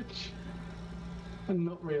cancelled the witch and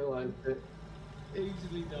not realised it.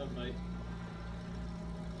 Easily done, mate.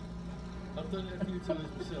 I've done it a few times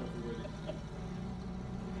myself already.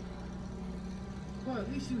 Well,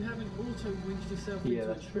 at least you haven't auto-winched yourself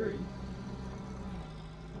into a tree. True.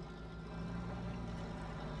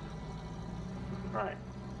 Right.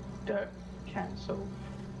 Don't cancel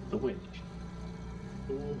the winch.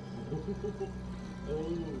 Oh,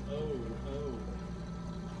 oh.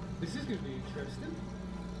 This is going to be interesting.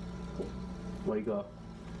 What you got?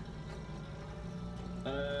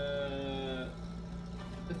 A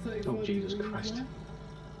 35 Oh, Jesus degree Christ. incline.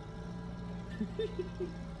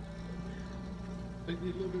 Maybe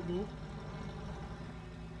a little bit more.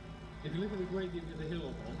 If you look at the gradient of the hill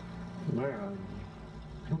I'm on. Where are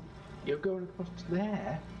you? You're going across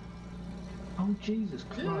there? Oh, Jesus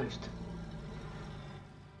Christ.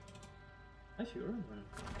 Actually, you're right, man.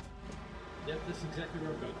 Yep, that's exactly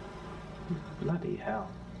where I'm going. Bloody hell.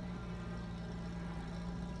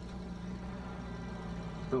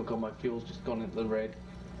 Oh god, my fuel's just gone into the red.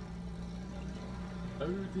 Oh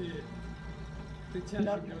dear. Detach and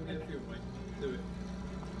go and get fuel, mate. Do it.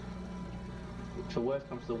 If the worst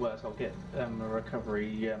comes to the worst, I'll get a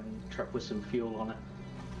recovery truck with some fuel on it.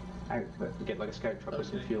 Out, get like a scout truck with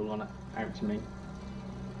some fuel on it, out to me.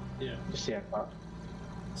 Yeah. Just see how far.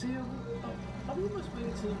 See, I've almost made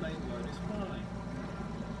it to the main road, it's fine.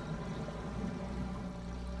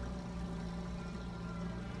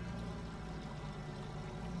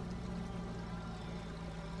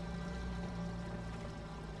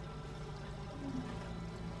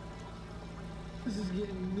 This is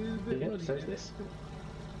getting a little bit muddy. So is this.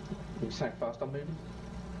 You see how fast I'm moving?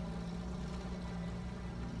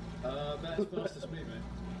 About as fast as me, mate.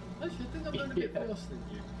 Actually, I think I'm going a bit faster than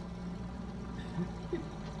you.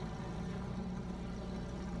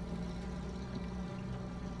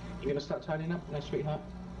 You gonna start tidying up, no sweetheart?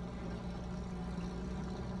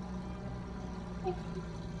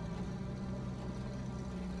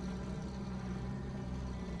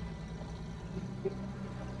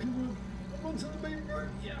 Come on, I'm onto the main road,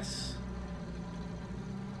 yes!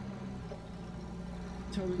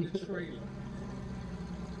 towing the trailer.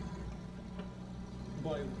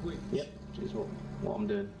 By which? Yep, which is what I'm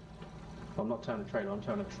doing. I'm not towing a trailer, I'm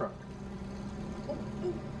towing a truck. Oh,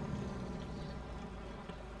 oh.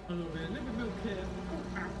 I'm going to be a little bit more careful.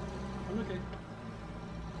 Oh, ow. I'm okay.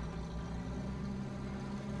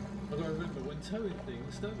 I've got to remember, when towing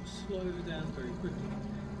things, don't slow down very quickly.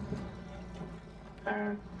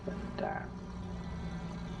 And down.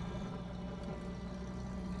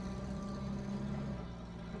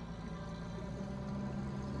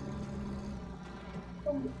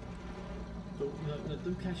 Oh, no,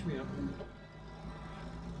 don't catch me up.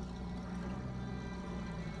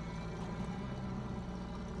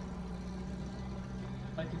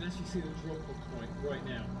 I can actually see the drop-off point right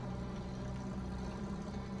now.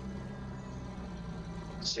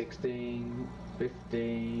 16,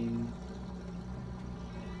 15,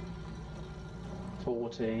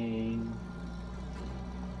 14,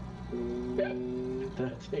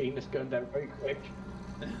 13. It's going down very quick.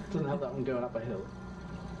 Doesn't have that one going up a hill.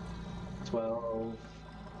 12.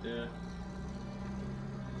 Yeah.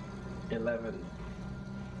 11.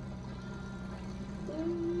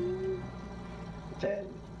 10.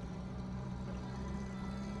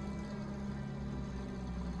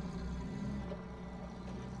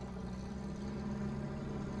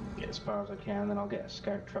 Get as far as I can, then I'll get a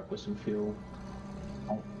scout truck with some fuel.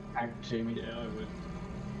 Out to me. Yeah, I would.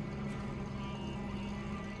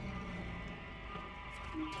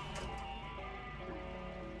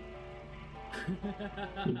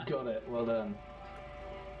 You got it, well done.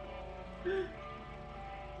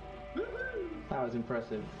 That was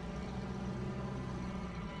impressive.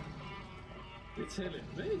 You're telling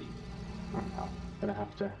me? I'm gonna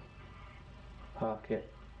have to park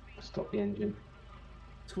it, stop the engine.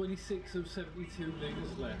 26 of 72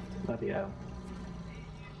 litres left. Bloody hell.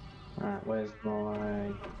 Alright, where's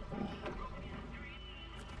my...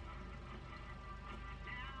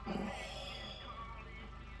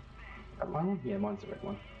 That my one? Yeah, mine's the red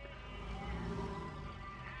one.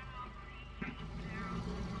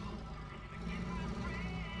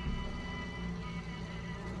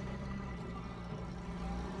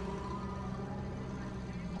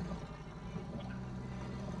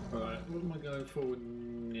 Right, what am I going for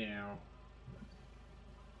now?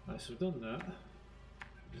 Right, so I've done that.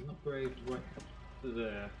 There's an upgrade right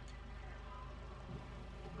there.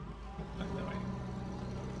 Back that way.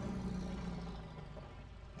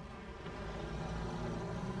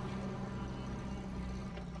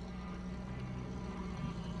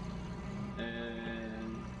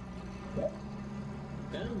 And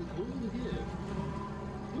down the corner here.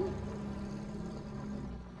 Ooh.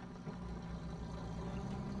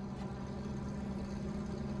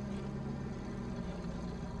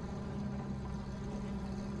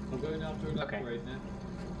 I'm going after an upgrade now.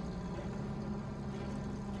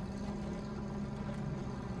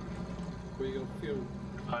 Where you got fuel?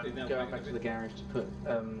 I'm going back to the garage to put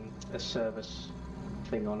a service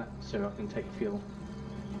thing on it so I can take fuel.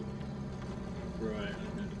 Right,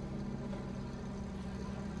 okay.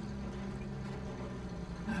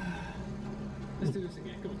 Let's do this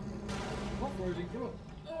again, come on. Off-roading, come on.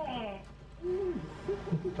 Oh.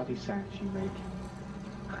 Bloody sounds you make.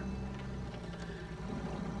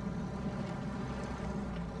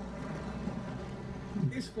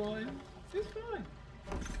 It's fine. It's fine.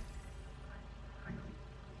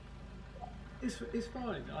 It's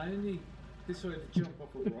fine. I only decided to jump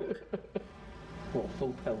off a rock. What,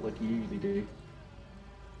 full pelt like you usually do?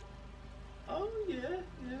 Oh yeah,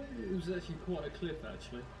 it was actually quite a cliff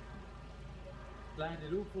actually.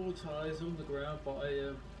 Landed all four tyres on the ground, but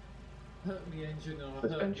I hurt the engine and I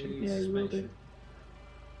hurt Suspension, the yeah, you will do. suspension.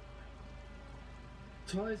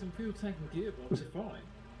 Tyres and fuel tank and gearbox are fine.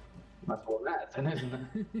 That's what that's then, isn't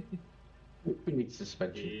it? We need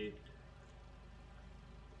suspension.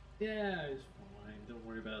 Yeah, it's fine. Don't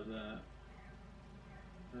worry about that.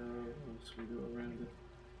 What else we got around it?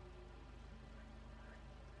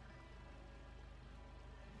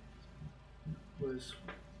 Was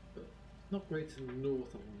not great to the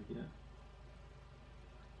north. I want to get.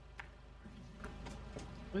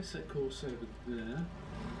 Where's that course over there?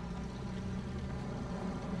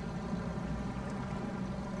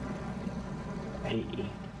 Hey.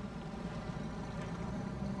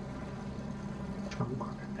 Try and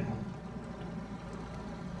mark it down.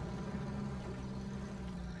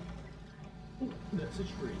 Oh, that's a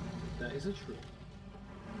tree. That is a tree.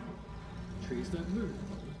 Trees don't move.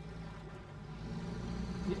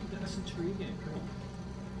 Yeah, that's a tree again. Come on.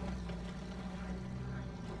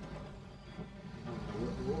 Oh no,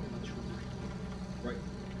 what am I trying? Right.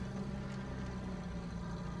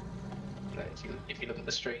 If you look at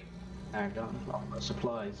the street, now, got a lot of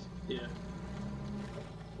supplies. Yeah.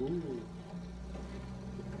 Ooh.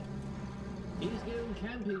 He's going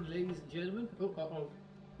camping, ladies and gentlemen. Oh, uh-oh.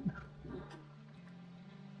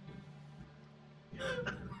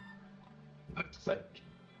 Fuck's sake.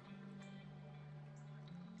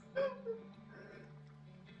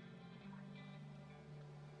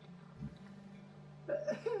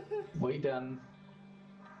 We done.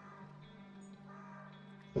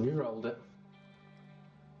 Have you rolled it?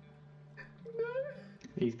 No.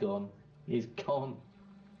 He's gone. He's gone.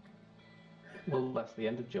 Well, that's the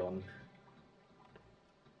end of John.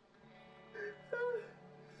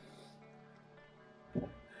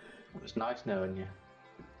 It was nice knowing you.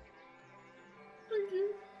 Thank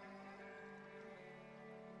you.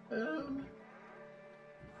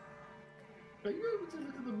 Are you able to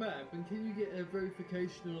look at the map and can you get a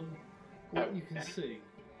verification on what you can see?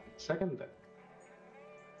 Second bit.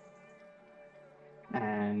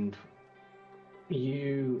 And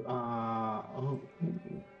you are. Oh,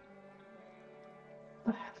 what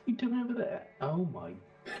the hell are you doing over there? Oh my.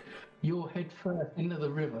 You're head first into the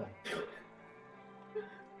river.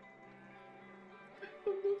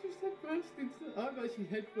 I'm not just head first into. I'm actually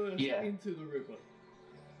head first into the river.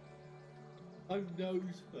 I'm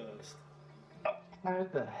nose first. How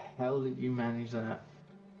the hell did you manage that?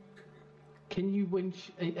 Can you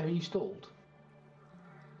winch? Are you stalled?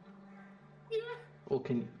 Yeah. Or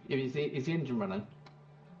is the engine running?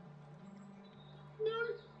 No.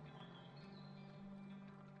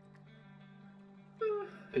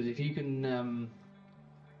 Because if you can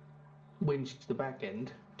winch to the back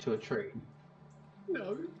end to a tree.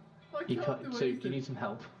 No. I You can't can't. do So anything. do you need some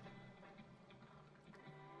help?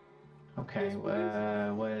 Okay.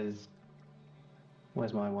 Yes,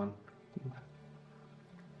 Where's my one?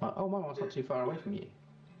 Oh, my one's not too far away from you.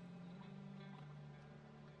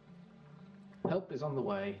 Help is on the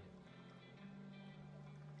way.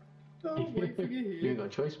 I'll wait for you You here. ain't got a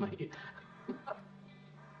choice, mate.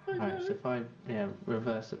 I know. Alright, so if I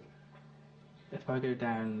reverse it, if I go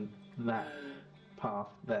down that path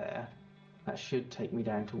there, that should take me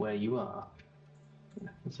down to where you are.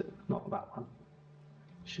 Is it not that one?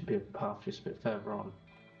 Should be a path just a bit further on.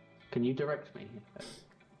 Can you direct me?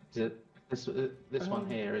 Is it this one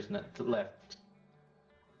here, isn't it? To the left.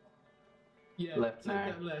 Yeah, Left take now.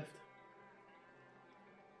 that left.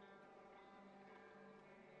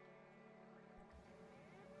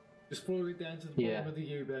 Just follow it down to the bottom of the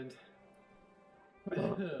U-bend.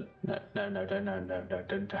 Oh, no, don't.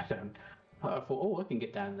 I thought, oh, I can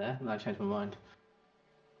get down there, and I changed my mind.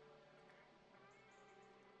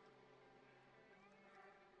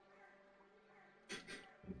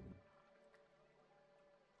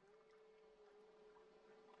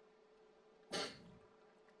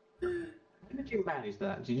 How did you manage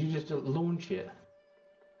that? Did you just launch it?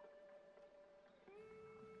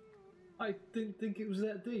 I didn't think it was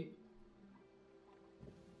that deep.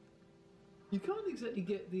 You can't exactly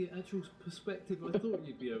get the actual perspective I thought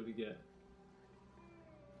you'd be able to get.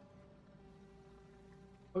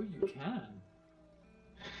 Oh, you can.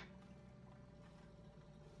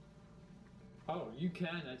 Oh, you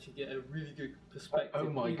can actually get a really good perspective Oh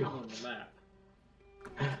my even God. on the map.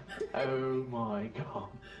 Oh my god.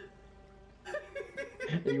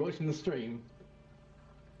 Are you watching the stream?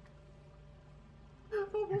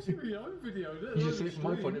 I'm watching my own video. You just see it from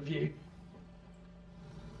my point of view.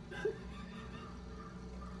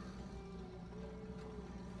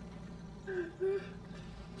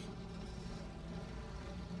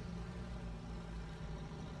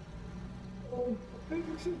 Oh, it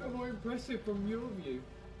looks even more impressive from your view.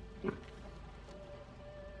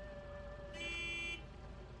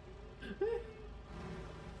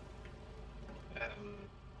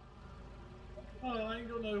 Oh, I ain't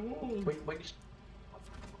got no horns.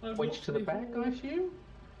 Winch to the back, I assume?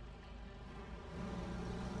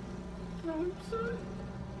 I hope so.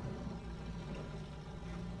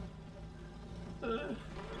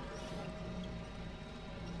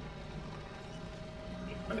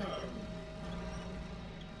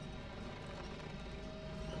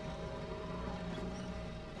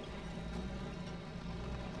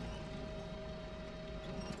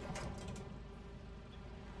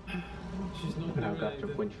 She's not I'm doing going to have to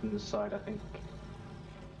anything. winch from the side, I think.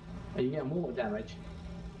 Are you getting water damage?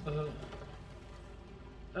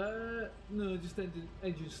 No, just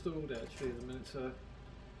engine stalled actually at the minute, so.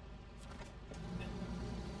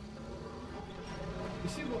 You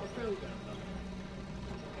see what I fell down though?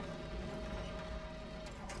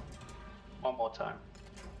 One more time.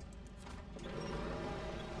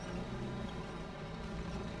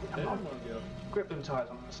 There Come on. might go. Grip them tires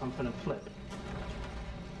on something and flip.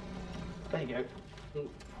 There you go. Oh.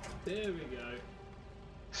 There we go.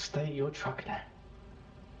 Stay your truck now.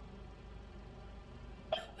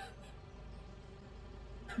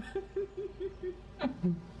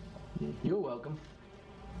 You're welcome.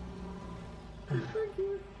 Thank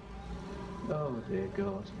you. Oh dear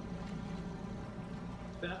God.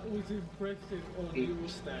 That was impressive on your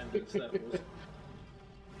standards, that was.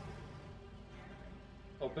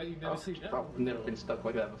 I bet you've never seen that one I've never before. been stuck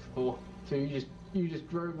like that before. So you just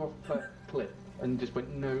drove off that cliff and just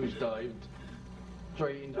went nosedived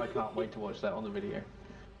straight into. I can't wait to watch that on the video.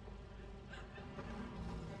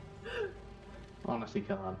 Honestly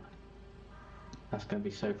can't. That's going to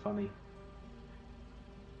be so funny.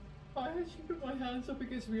 I actually put my hands up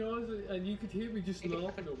against my eyes and you could hear me just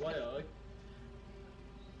laughing away.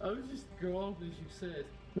 I was just gone as you said.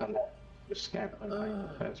 I'm scared.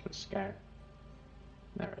 First was scared.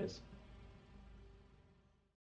 There it is.